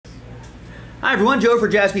Hi everyone, Joe for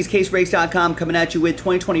JaspysCaseBreaks.com coming at you with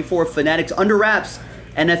 2024 Fanatics Under Wraps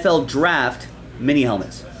NFL Draft Mini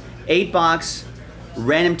Helmets. 8-box,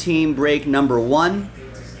 random team break number 1.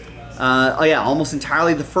 Oh yeah, almost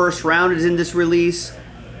entirely the first round is in this release,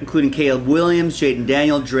 including Caleb Williams, Jaden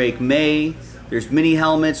Daniel, Drake May. There's mini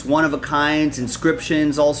helmets, one-of-a-kinds,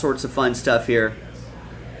 inscriptions, all sorts of fun stuff here.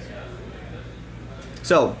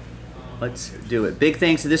 So, let's do it. Big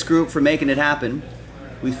thanks to this group for making it happen.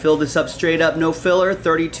 We filled this up straight up, no filler,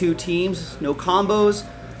 32 teams, no combos.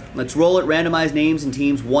 Let's roll it, randomize names and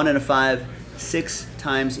teams 1 out of 5, 6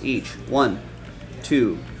 times each. 1,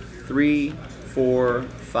 2, 3, 4,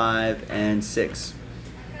 5, and 6.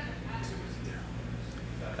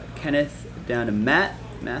 Got Kenneth down to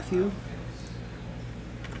Matthew.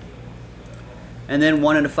 And then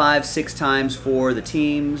 1 out of 5, 6 times for the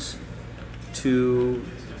teams. 2,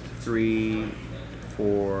 3,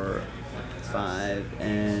 4, 5,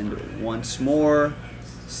 and once more,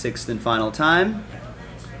 6th and final time.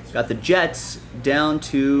 Got the Jets down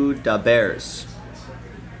to the Bears.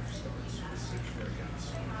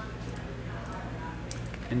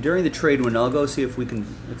 And during the trade window, I'll go see if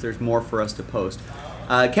there's more for us to post.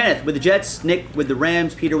 Kenneth with the Jets, Nick with the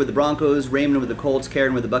Rams, Peter with the Broncos, Raymond with the Colts,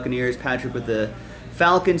 Karen with the Buccaneers, Patrick with the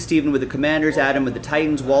Falcons, Steven with the Commanders, Adam with the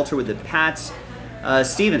Titans, Walter with the Pats.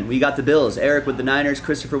 Steven, we got the Bills. Eric with the Niners,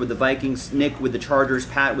 Christopher with the Vikings, Nick with the Chargers,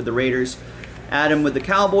 Pat with the Raiders, Adam with the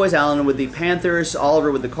Cowboys, Alan with the Panthers,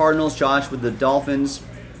 Oliver with the Cardinals, Josh with the Dolphins,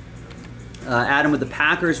 Adam with the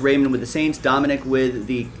Packers, Raymond with the Saints, Dominic with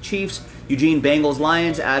the Chiefs, Eugene Bengals,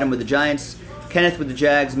 Lions, Adam with the Giants, Kenneth with the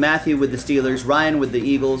Jags, Matthew with the Steelers, Ryan with the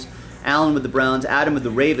Eagles, Alan with the Browns, Adam with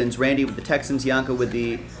the Ravens, Randy with the Texans, Yanka with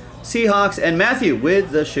the Seahawks, and Matthew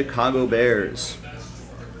with the Chicago Bears.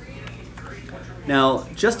 Now,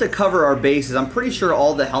 just to cover our bases, I'm pretty sure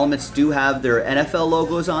all the helmets do have their NFL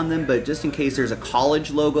logos on them, but just in case there's a college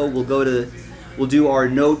logo, we'll do our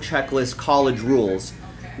no checklist college rules,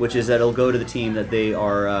 which is that it'll go to the team that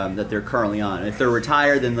they're currently on. If they're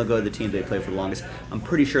retired, then they'll go to the team they play for the longest. I'm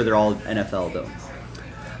pretty sure they're all NFL though.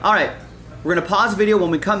 All right, we're gonna pause the video. When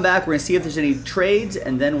we come back, we're gonna see if there's any trades,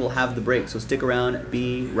 and then we'll have the break. So stick around.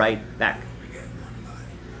 Be right back.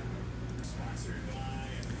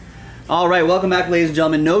 All right, welcome back, ladies and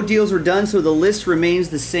gentlemen. No deals were done, so the list remains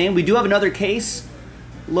the same. We do have another case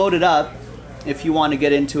loaded up if you want to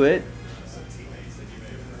get into it.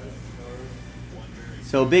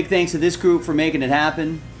 So big thanks to this group for making it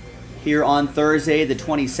happen here on Thursday, the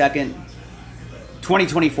 22nd,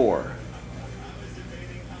 2024.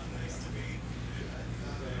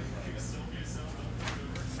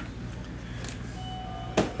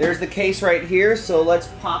 There's the case right here, so let's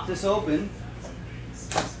pop this open.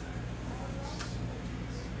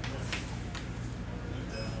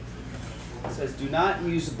 It says do not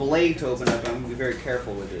use the blade to open up. I'm going to be very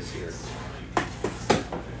careful with this here.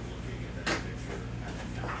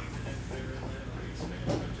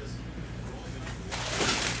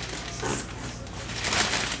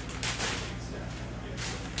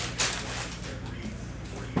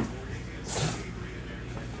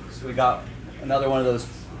 So we got another one of those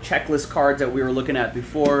checklist cards that we were looking at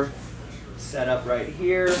before, set up right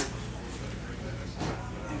here.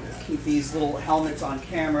 Keep these little helmets on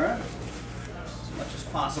camera as much as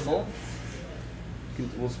possible.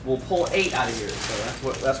 We'll pull 8 out of here,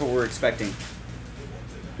 so that's what we're expecting.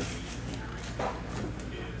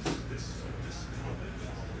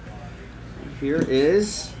 Here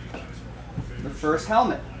is the first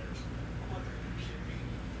helmet.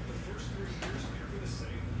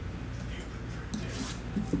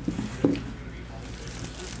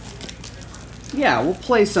 Yeah, we'll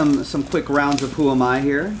play some quick rounds of Who Am I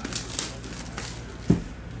here.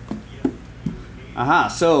 Aha,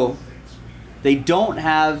 so they don't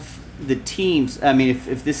have the teams. I mean,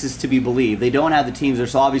 if this is to be believed, they don't have the teams there,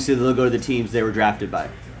 so obviously they'll go to the teams they were drafted by.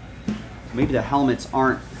 Maybe the helmets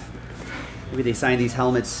aren't, maybe they signed these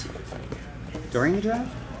helmets during the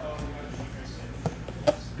draft?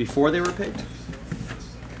 Before they were picked?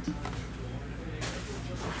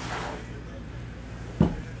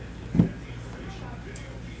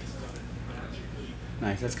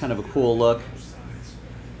 Nice, that's kind of a cool look.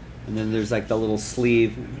 And then there's like the little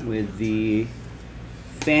sleeve with the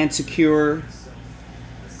Fan Secure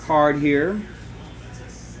card here.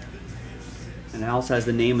 And it also has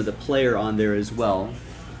the name of the player on there as well.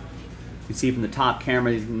 You can see from the top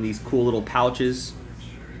camera in these cool little pouches.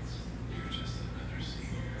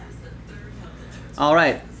 All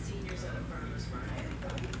right.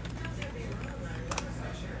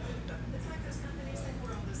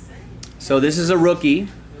 So this is a rookie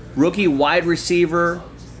wide receiver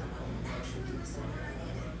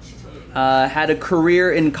Had a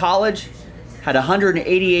career in college. Had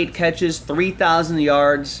 188 catches, 3,000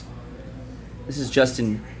 yards. This is just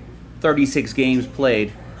in 36 games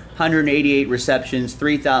played. 188 receptions,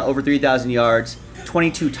 over 3,000 yards,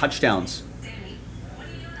 22 touchdowns.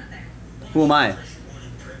 Who am I?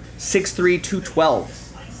 6'3", 212.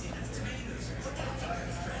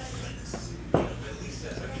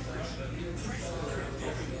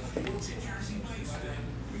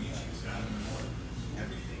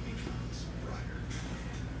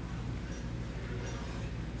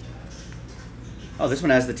 Oh, this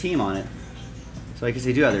one has the team on it. So I guess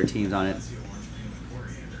they do have their teams on it.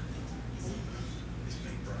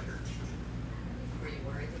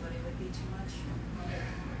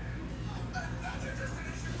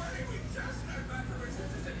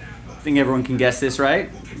 I think everyone can guess this,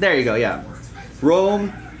 right? There you go, yeah.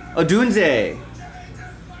 Rome Odunze.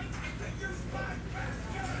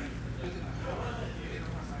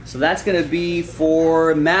 So that's going to be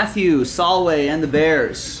for Matthew Solway and the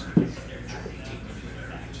Bears.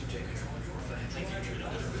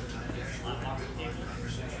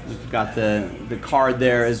 We've got the card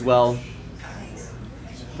there as well.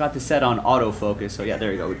 Got the set on autofocus, so yeah,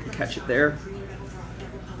 there you go. We can catch it there.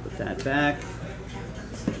 Put that back.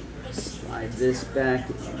 Slide this back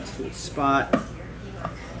into its spot.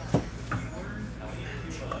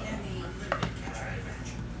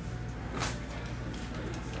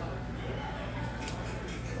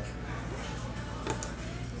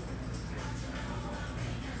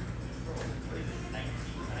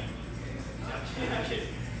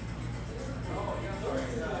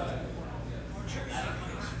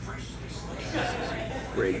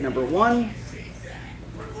 Break number 1.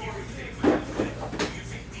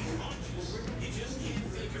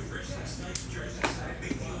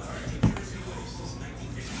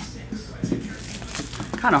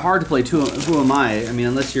 Kind of hard to play Who Am I? I mean,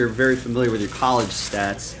 unless you're very familiar with your college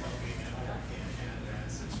stats.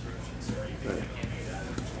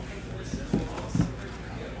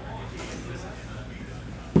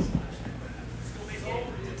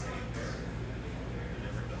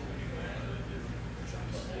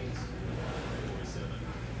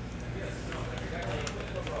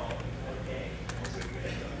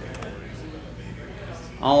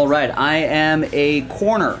 All right, I am a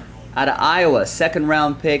corner out of Iowa, 2nd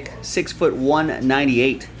round pick, 6'1",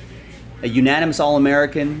 198. A unanimous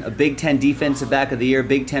All-American, a Big Ten defensive back of the year,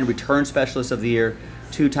 Big Ten return specialist of the year,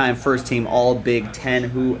 2-time first team All Big Ten.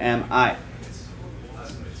 Who am I?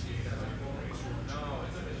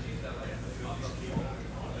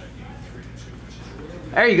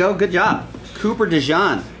 There you go, good job. Cooper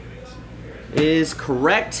DeJean is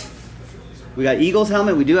correct. We got Eagles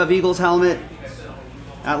helmet, we do have Eagles helmet.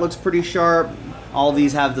 That looks pretty sharp. All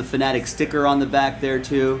these have the Fanatics sticker on the back there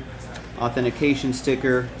too. Authentication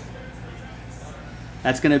sticker.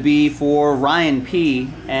 That's going to be for Ryan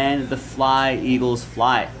P. and the Fly Eagles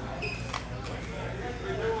Fly.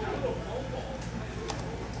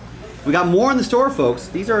 We got more in the store, folks.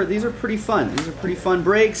 These are pretty fun. These are pretty fun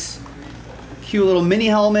breaks. Cute little mini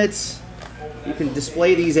helmets. You can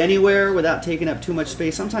display these anywhere without taking up too much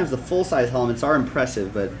space. Sometimes the full-size helmets are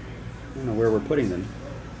impressive, but I don't know where we're putting them.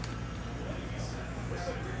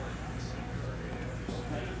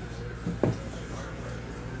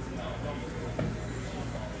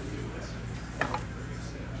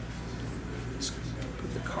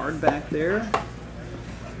 Card back there.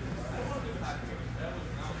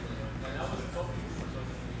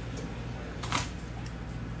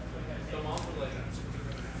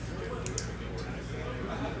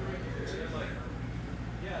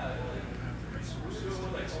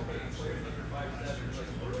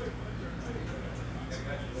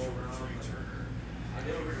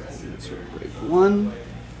 That's break 1.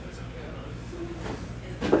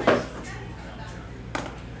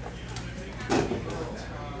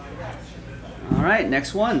 All right,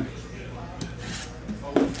 next one.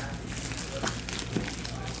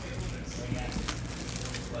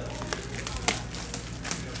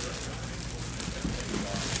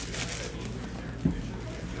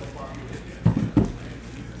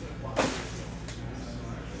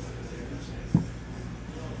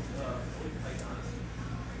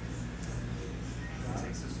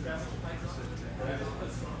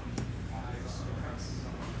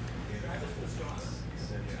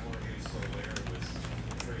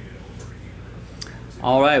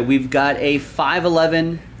 All right, we've got a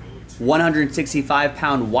 5'11",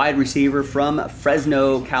 165-pound wide receiver from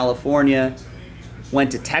Fresno, California.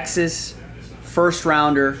 Went to Texas, 1st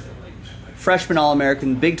rounder, freshman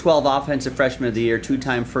All-American, Big 12 Offensive Freshman of the Year,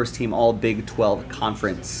 2-time first team All Big 12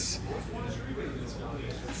 Conference.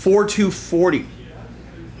 4'2", 40.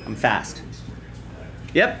 I'm fast.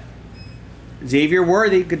 Yep. Xavier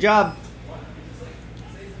Worthy. Good job.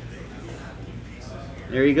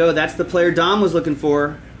 There you go. That's the player Dom was looking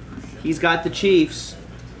for. He's got the Chiefs.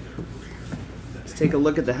 Let's take a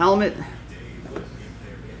look at the helmet.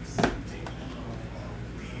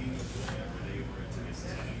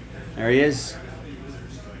 There he is.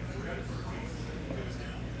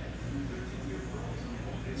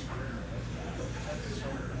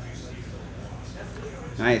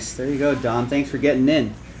 Nice. There you go, Dom. Thanks for getting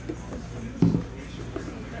in.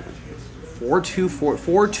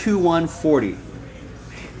 42140.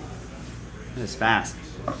 That is fast.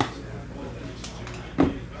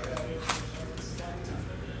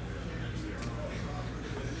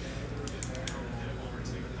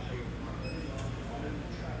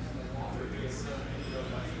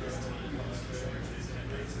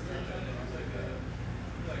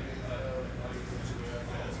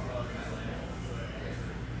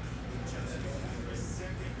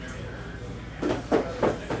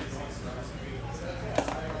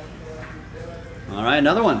 All right,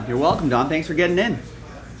 another one. You're welcome, Don. Thanks for getting in.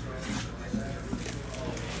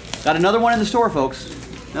 Got another one in the store, folks.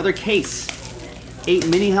 Another case. 8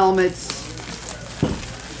 mini helmets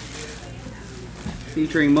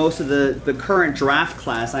featuring most of the current draft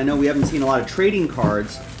class. I know we haven't seen a lot of trading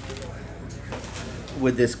cards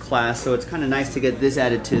with this class, so it's kind of nice to get this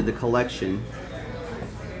added to the collection.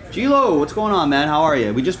 G-Lo, what's going on, man? How are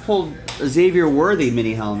you? We just pulled a Xavier Worthy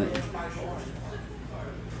mini helmet.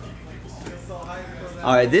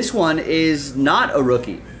 All right, this one is not a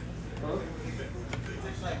rookie.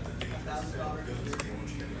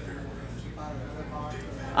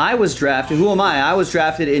 I was drafted, who am I? I was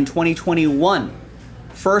drafted in 2021.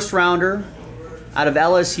 First rounder out of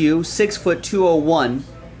LSU, 6', 201.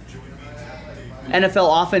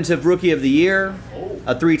 NFL Offensive Rookie of the Year,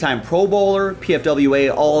 a 3-time Pro Bowler,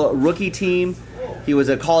 PFWA All-Rookie Team. He was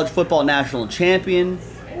a college football national champion.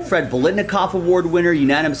 Fred Biletnikoff Award winner,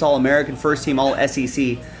 unanimous All-American, first team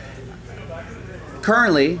All-SEC.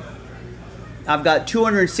 Currently, I've got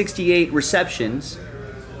 268 receptions,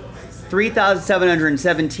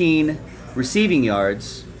 3,717 receiving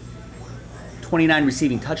yards, 29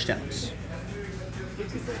 receiving touchdowns.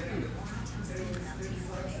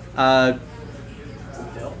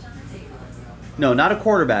 No, not a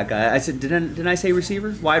quarterback guy. I said, didn't I say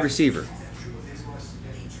receiver? Wide receiver.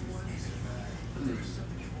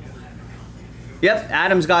 Yep,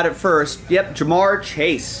 Adams got it first. Yep, Jamar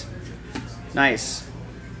Chase. Nice.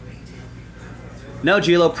 No,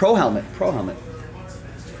 G-Lo, pro helmet. Pro helmet.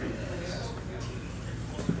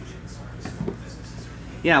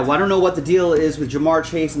 Yeah, well, I don't know what the deal is with Jamar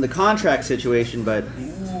Chase and the contract situation, but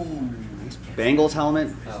nice Bengals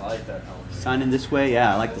helmet. I like that helmet. Signing this way.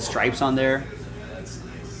 Yeah, I like the stripes on there. That's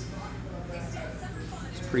nice.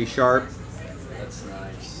 It's pretty sharp. That's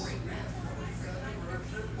nice.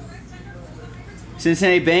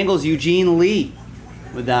 Cincinnati Bengals, Eugene Lee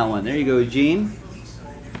with that one. There you go, Eugene.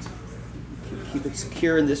 Keep it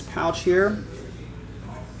secure in this pouch here.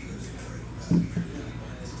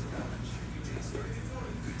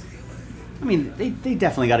 I mean, they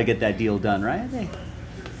definitely got to get that deal done, right? They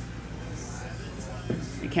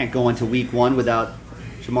can't go into week 1 without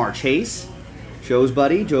Jamar Chase, Joe's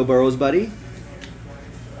buddy, Joe Burrow's buddy.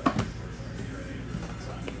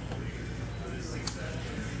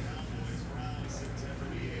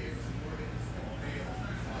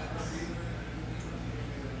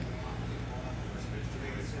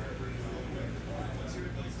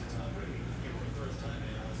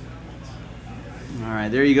 All right,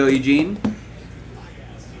 there you go, Eugene.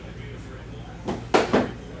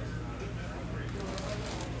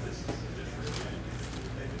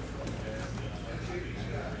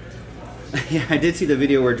 Yeah, I did see the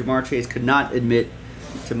video where Jamar Chase could not admit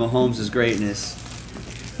to Mahomes' greatness.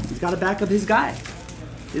 He's got to back up his guy,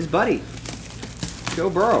 his buddy, Joe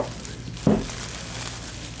Burrow.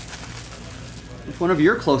 If one of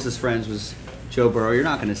your closest friends was Joe Burrow, you're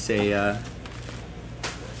not going to say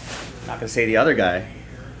the other guy.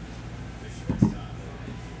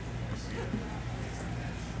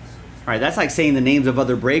 All right, that's like saying the names of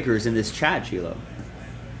other breakers in this chat, Chilo.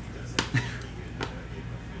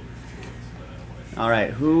 All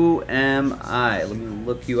right, who am I? Let me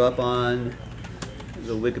look you up on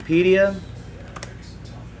the Wikipedia.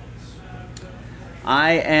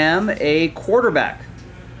 I am a quarterback,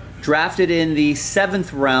 drafted in the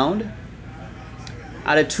 7th round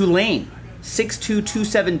out of Tulane, 6'2",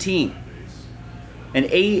 217. An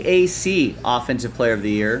AAC Offensive Player of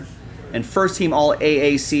the Year, and first team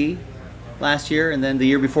All-AAC last year, and then the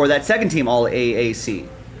year before that, second team All-AAC.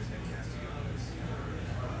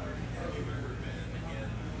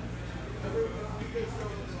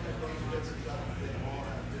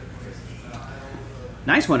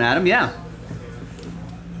 Nice one, Adam. Yeah.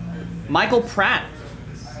 Michael Pratt,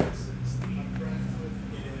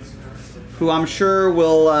 who I'm sure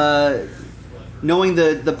will, knowing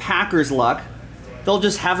the Packers' luck, they'll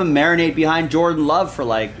just have him marinate behind Jordan Love for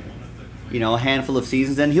like, you know, a handful of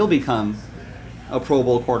seasons, and he'll become a Pro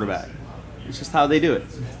Bowl quarterback. It's just how they do it.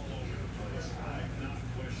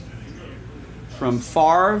 From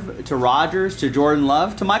Favre to Rodgers to Jordan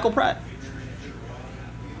Love to Michael Pratt.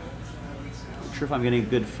 Not sure if I'm getting a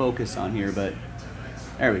good focus on here, but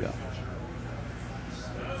there we go.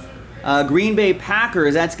 Green Bay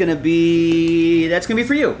Packers. That's gonna be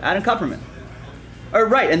for you, Adam Kupperman. All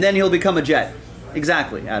right, and then he'll become a Jet.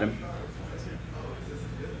 Exactly, Adam.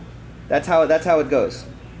 That's how it goes.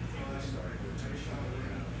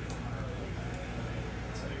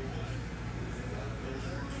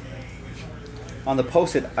 On the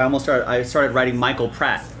post-it, I started writing Michael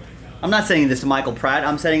Pratt. I'm not saying this to Michael Pratt.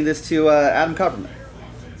 I'm saying this to Adam Kupperman.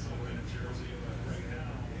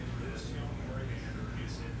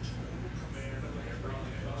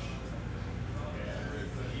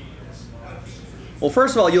 Well,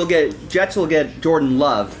 first of all, Jets will get Jordan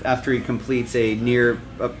Love after he completes a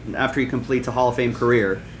Hall of Fame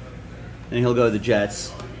career, and he'll go to the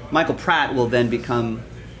Jets. Michael Pratt will then become,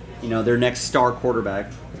 you know, their next star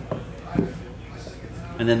quarterback.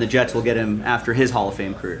 And then the Jets will get him after his Hall of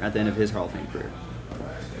Fame career, at the end of his Hall of Fame career.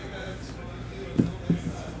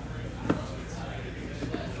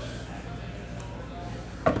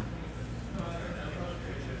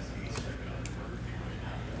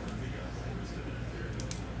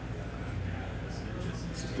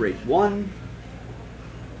 This is break 1.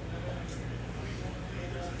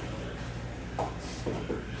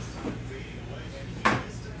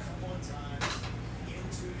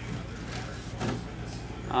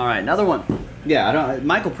 All right, another one. Yeah,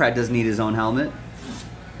 Michael Pratt doesn't need his own helmet.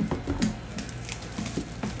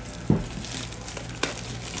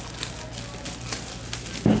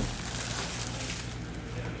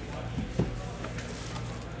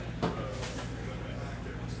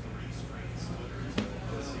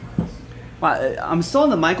 Wow, I'm still on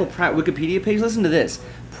the Michael Pratt Wikipedia page. Listen to this.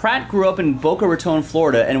 Pratt grew up in Boca Raton,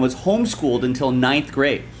 Florida, and was homeschooled until 9th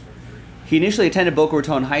grade. He initially attended Boca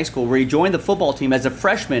Raton High School, where he joined the football team as a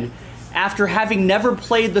freshman after having never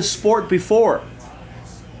played the sport before.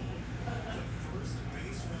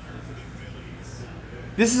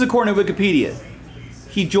 This is according to Wikipedia.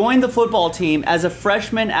 He joined the football team as a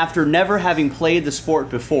freshman after never having played the sport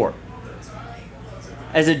before.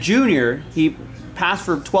 As a junior, he passed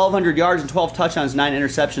for 1,200 yards and 12 touchdowns, 9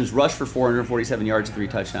 interceptions, rushed for 447 yards and 3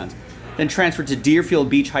 touchdowns. Then transferred to Deerfield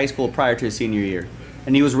Beach High School prior to his senior year.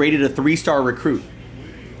 And he was rated a 3-star recruit.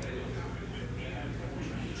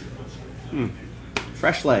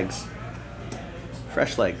 Fresh legs.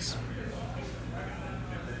 Fresh legs.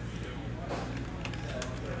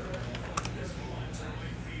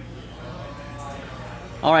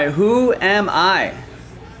 All right, who am I?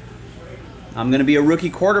 I'm going to be a rookie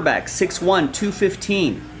quarterback, 6'1",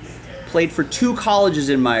 215. Played for 2 colleges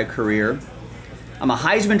in my career. I'm a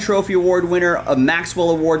Heisman Trophy Award winner, a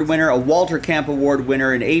Maxwell Award winner, a Walter Camp Award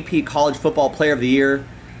winner, an AP College Football Player of the Year,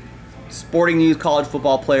 Sporting News College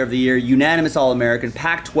Football Player of the Year, unanimous All-American,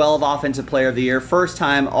 Pac-12 Offensive Player of the Year, first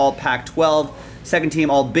time All Pac-12, second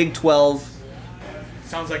team All Big 12.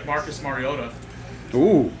 Sounds like Marcus Mariota.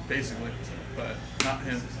 Ooh. Basically, but not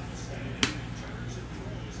him.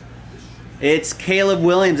 It's Caleb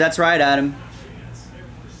Williams. That's right, Adam.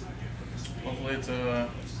 Hopefully it's a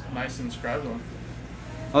nice inscribed one.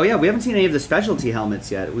 Oh yeah, we haven't seen any of the specialty helmets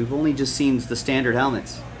yet. We've only just seen the standard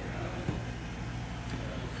helmets.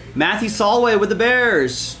 Matthew Solway with the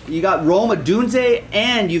Bears. You got Rome Odunze,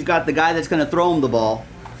 and you've got the guy that's going to throw him the ball.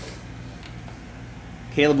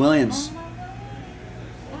 Caleb Williams.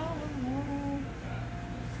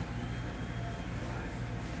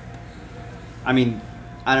 I mean,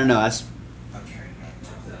 I don't know.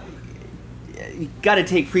 You got to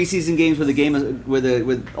take preseason games with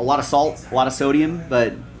a lot of salt, a lot of sodium,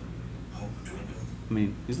 but I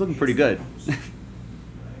mean, he's looking pretty good.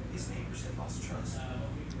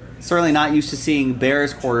 Certainly not used to seeing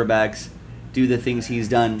Bears quarterbacks do the things he's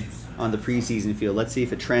done on the preseason field. Let's see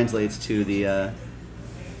if it translates to the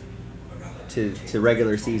to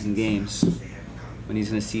regular season games when he's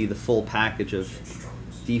going to see the full package of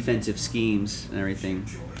defensive schemes and everything.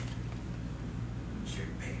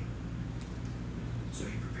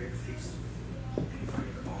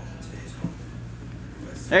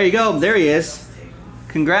 There you go. There he is.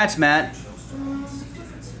 Congrats, Matt.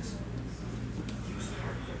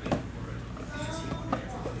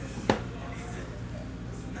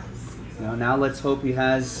 You know, now let's hope he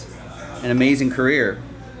has an amazing career.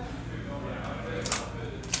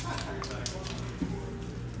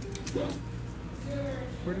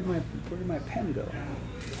 Where did my pen go?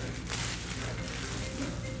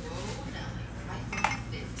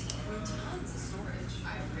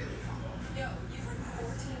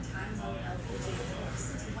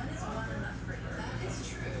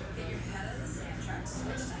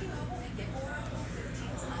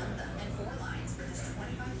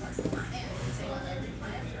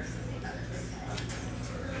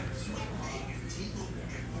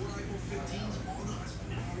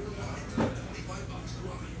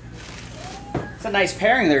 It's a nice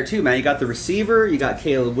pairing there too, man. You got the receiver, you got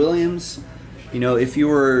Caleb Williams. You know, if you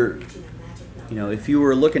were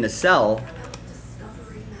looking to sell,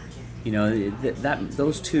 you know,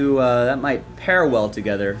 those two that might pair well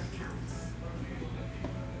together.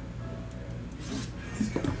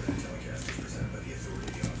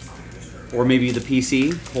 Or maybe the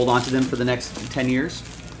PC, hold on to them for the next 10 years.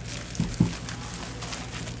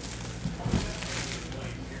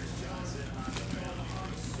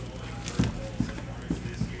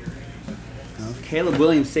 If Caleb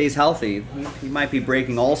Williams stays healthy, he might be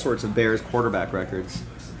breaking all sorts of Bears quarterback records.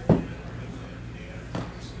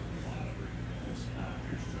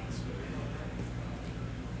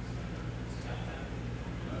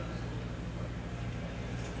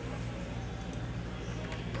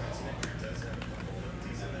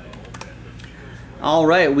 All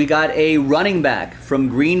right, we got a running back from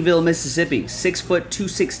Greenville, Mississippi, 6 foot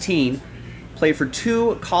 216. Played for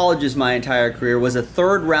 2 colleges my entire career. Was a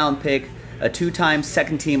 3rd-round pick, a 2-time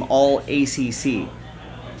second-team All-ACC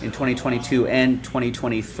in 2022 and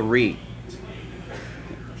 2023.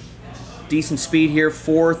 Decent speed here,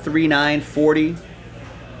 4.39 40.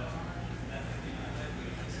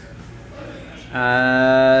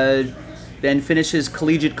 Then finishes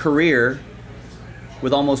collegiate career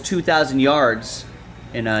with almost 2,000 yards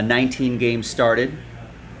in 19 games started,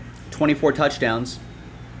 24 touchdowns.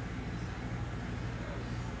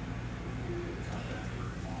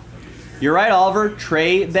 You're right, Oliver.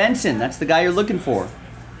 Trey Benson. That's the guy you're looking for.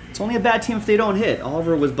 It's only a bad team if they don't hit.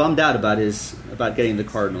 Oliver was bummed out about getting the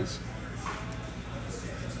Cardinals.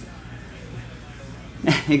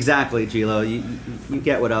 Exactly, Gilo. You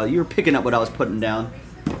get what you were picking up what I was putting down.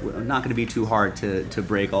 Not going to be too hard to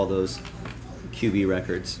break all those QB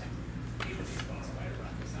records.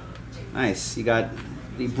 Nice. You got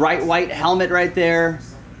the bright white helmet right there,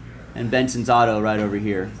 and Benson's auto right over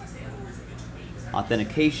here.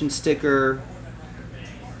 Authentication sticker.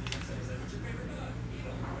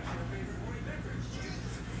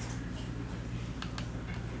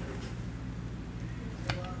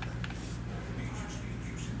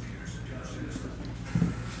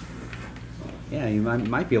 Yeah, you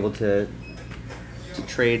might be able to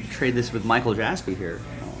trade this with Michael Jaspy here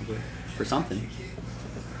for something.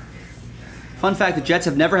 Fun fact, the Jets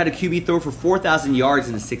have never had a QB throw for 4,000 yards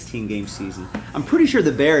in a 16-game season. I'm pretty sure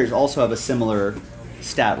the Bears also have a similar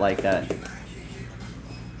stat like that.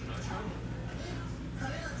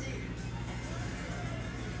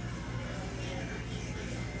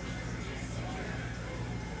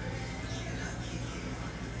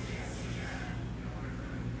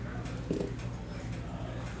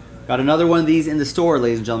 Got another one of these in the store,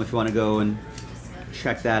 ladies and gentlemen, if you want to go and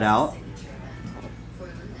check that out.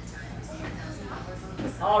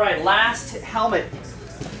 All right, last helmet.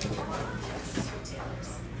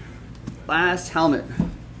 Last helmet.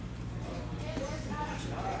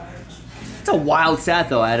 It's a wild stat,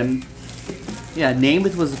 though, Adam. Yeah,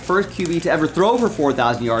 Namath was the first QB to ever throw for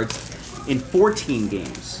 4,000 yards in 14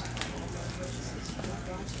 games.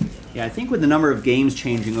 Yeah, I think with the number of games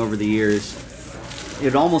changing over the years,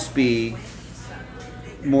 it'd almost be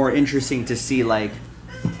more interesting to see, like,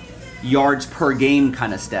 yards per game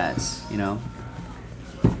kind of stats, you know?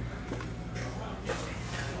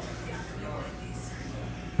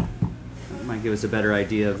 Might give us a better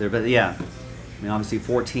idea of there, but yeah, I mean, obviously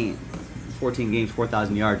 14 games,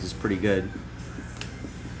 4,000 yards is pretty good.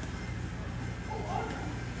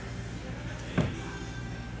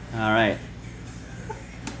 All right.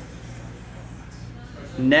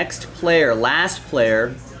 Next player, last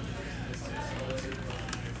player,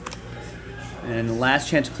 and the last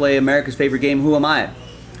chance to play America's favorite game, Who Am I?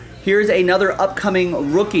 Here's another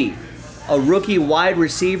upcoming rookie. A rookie wide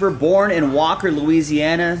receiver born in Walker,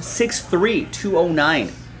 Louisiana, 6'3",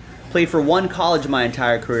 209. Played for 1 college my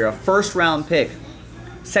entire career, a 1st-round pick.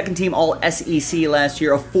 2nd-team All-SEC last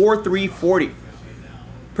year, a 4.3 40.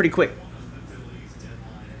 Pretty quick.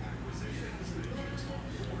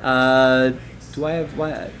 Do I have...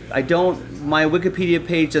 I don't... My Wikipedia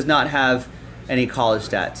page does not have any college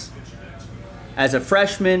stats. As a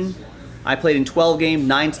freshman, I played in 12 games,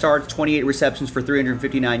 9 starts, 28 receptions for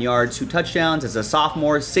 359 yards, 2 touchdowns. As a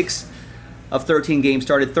sophomore, 6 of 13 games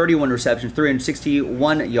started, 31 receptions,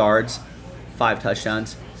 361 yards, 5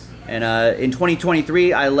 touchdowns. And in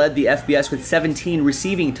 2023, I led the FBS with 17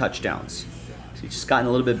 receiving touchdowns. So he's just gotten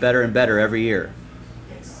a little bit better and better every year.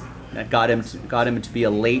 That got him to be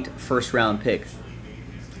a late first-round pick.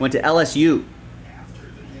 Went to LSU.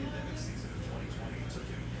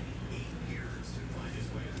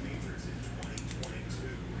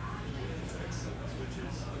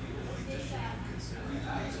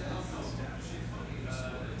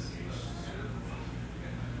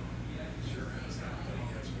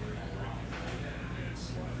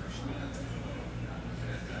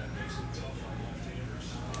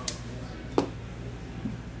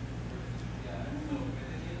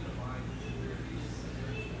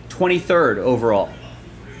 '23rd overall.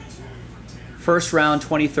 First round,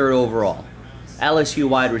 23rd overall. LSU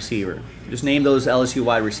wide receiver. Just name those LSU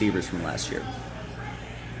wide receivers from last year.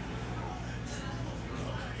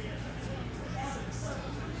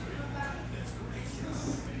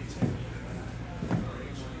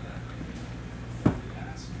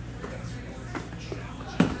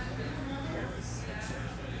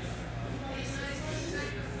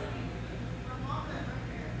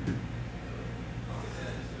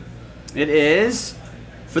 It is,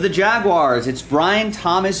 for the Jaguars, it's Brian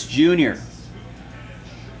Thomas Jr.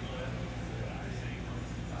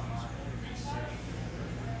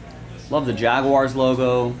 Love the Jaguars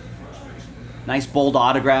logo. Nice bold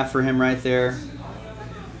autograph for him right there.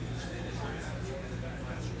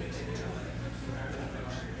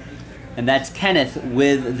 And that's Kenneth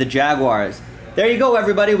with the Jaguars. There you go,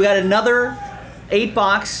 everybody. We got another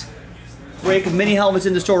 8-box break of mini helmets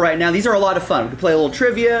in the store right now. These are a lot of fun. We can play a little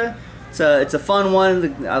trivia. It's a fun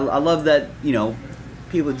one. I love that, you know,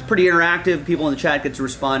 people. It's pretty interactive. People in the chat get to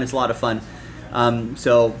respond. It's a lot of fun.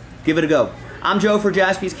 So give it a go. I'm Joe for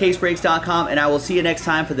JaspysCaseBreaks.com, and I will see you next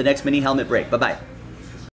time for the next mini helmet break. Bye-bye.